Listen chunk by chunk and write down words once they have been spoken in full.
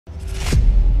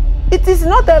It is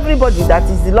not everybody that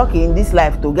is lucky in this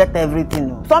life to get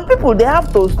everything. Some people, they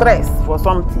have to stress for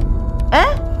something.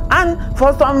 And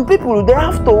for some people, they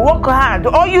have to work hard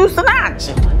or you snatch.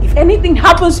 If anything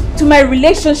happens to my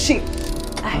relationship,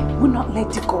 I will not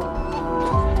let it go.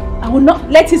 I will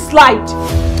not let it slide.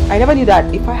 I never knew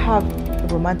that if I have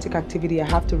romantic activity, I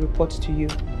have to report to you.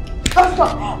 Oh,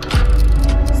 stop!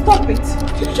 Stop it!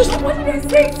 What did I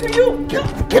say to you?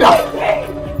 Get out!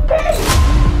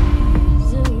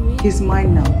 He's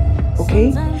mine now,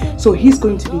 okay? So he's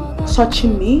going to be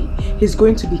touching me, he's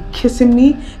going to be kissing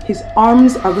me, his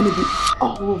arms are going to be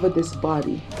all over this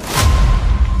body.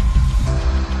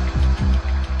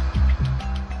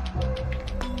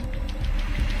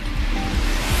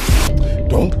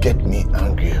 Don't get me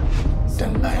angrier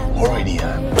than I already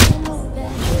am.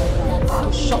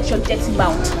 Oh, shut your dirty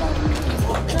mouth.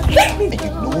 And you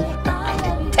know that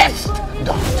I detest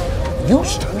that. You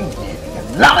standing here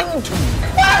and lying to me.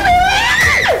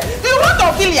 You want to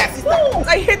kill your sister?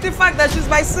 I hate the fact that she's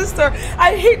my sister.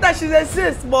 I hate that she's a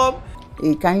sis, Mom.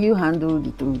 Can you handle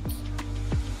the truth?